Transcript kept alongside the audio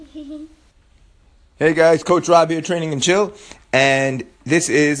Hey guys, Coach Rob here, Training and Chill, and this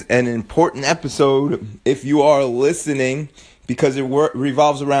is an important episode if you are listening because it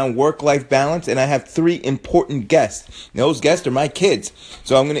revolves around work-life balance, and I have 3 important guests. Now, those guests are my kids,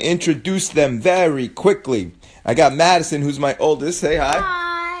 so I'm going to introduce them very quickly. I got Madison, who's my oldest. Say hi.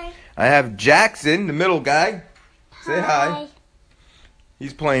 Hi. I have Jackson, the middle guy. Say hi.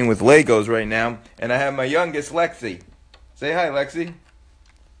 He's playing with Legos right now, and I have my youngest, Lexi. Say hi, Lexi.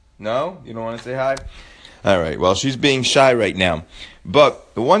 No? You don't want to say hi? All right. Well, she's being shy right now.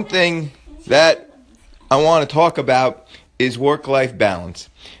 But the one thing that I want to talk about is work-life balance.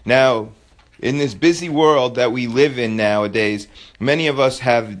 Now, in this busy world that we live in nowadays, many of us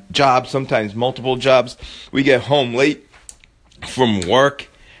have jobs, sometimes multiple jobs. We get home late from work,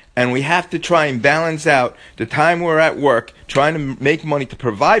 and we have to try and balance out the time we're at work, trying to make money to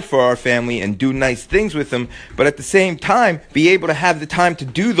provide for our family and do nice things with them, but at the same time, be able to have the time to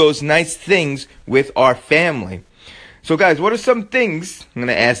do those nice things with our family. So guys, what are some things, I'm going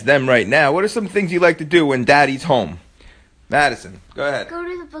to ask them right now, what are some things you like to do when Daddy's home? Madison, go ahead. Go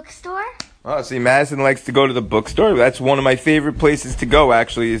to the bookstore. Oh, see, Madison likes to go to the bookstore. That's one of my favorite places to go,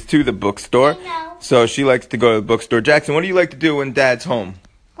 actually, is to the bookstore. I know. So she likes to go to the bookstore. Jackson, what do you like to do when Dad's home?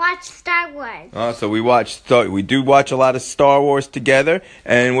 Watch Star Wars. Oh, so we do watch a lot of Star Wars together.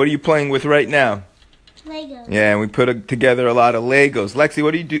 And what are you playing with right now? Legos. Yeah, and we put together a lot of Legos. Lexi,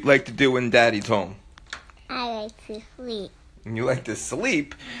 what do you like to do when Daddy's home? I like to sleep. You like to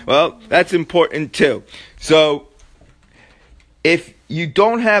sleep? Well, that's important too. So, if you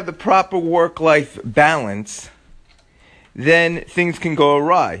don't have the proper work-life balance, then things can go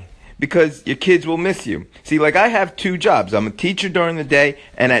awry. Because your kids will miss you. See, like I have 2 jobs. I'm a teacher during the day,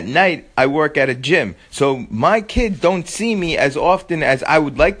 and at night I work at a gym. So my kids don't see me as often as I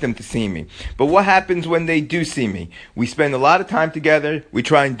would like them to see me. But what happens when they do see me? We spend a lot of time together. We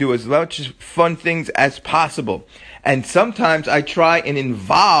try and do as much fun things as possible. And sometimes I try and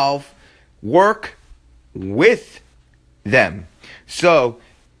involve work with them. So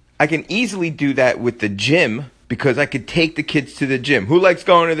I can easily do that with the gym, because I could take the kids to the gym. Who likes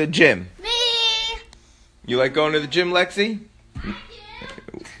going to the gym? Me. You like going to the gym, Lexi?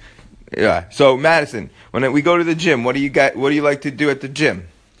 Yeah. So Madison, when we go to the gym, what do you like to do at the gym?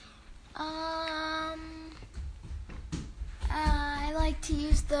 I like to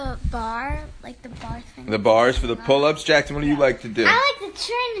use the bar, like the bar thing. The bars for the pull-ups. Jackson, what do you like to do? I like to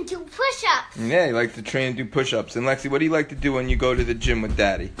train and do push-ups. Yeah, you like to train and do push-ups. And Lexi, what do you like to do when you go to the gym with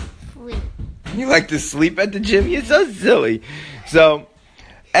Daddy? Sleep. You like to sleep at the gym? You're so silly. So,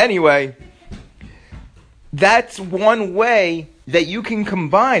 anyway, that's one way that you can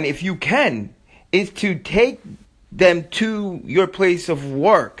combine, if you can, is to take them to your place of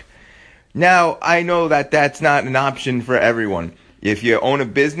work. Now, I know that that's not an option for everyone. If you own a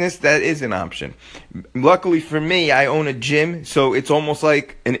business, that is an option. Luckily for me, I own a gym, so it's almost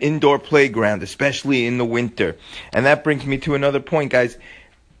like an indoor playground, especially in the winter. And that brings me to another point, guys.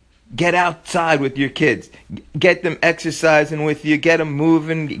 Get outside with your kids. Get them exercising with you. Get them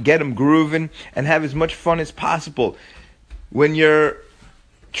moving. Get them grooving. And have as much fun as possible. When you're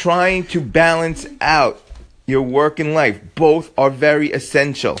trying to balance out your work and life, both are very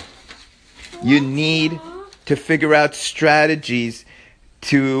essential. You need to figure out strategies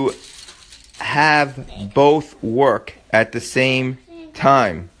to have both work at the same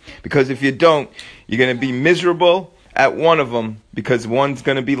time. Because if you don't, you're going to be miserable at one of them, because one's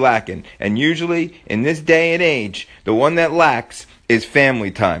going to be lacking. And usually, in this day and age, the one that lacks is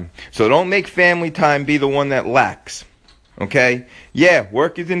family time. So don't make family time be the one that lacks. Okay? Yeah,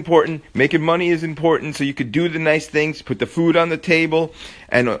 work is important. Making money is important, so you could do the nice things, put the food on the table,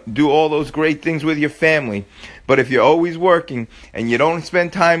 and do all those great things with your family. But if you're always working, and you don't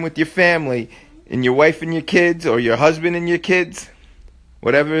spend time with your family, and your wife and your kids, or your husband and your kids,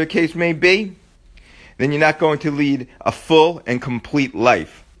 whatever the case may be, then you're not going to lead a full and complete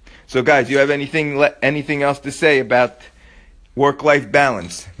life. So guys, you have anything else to say about work-life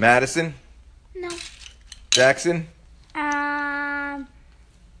balance? Madison? No. Jackson?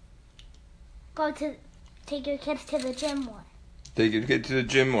 Take your kids to the gym more. Take your kid to the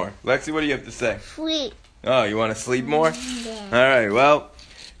gym more. Lexi, what do you have to say? Sleep. Oh, you want to sleep more? Yeah. All right, well,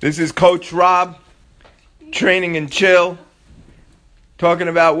 this is Coach Rob, Training and Chill, talking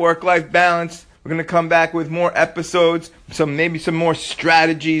about work-life balance. We're going to come back with more episodes, maybe some more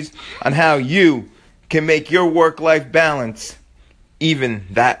strategies on how you can make your work-life balance even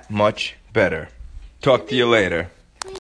that much better. Talk to you later.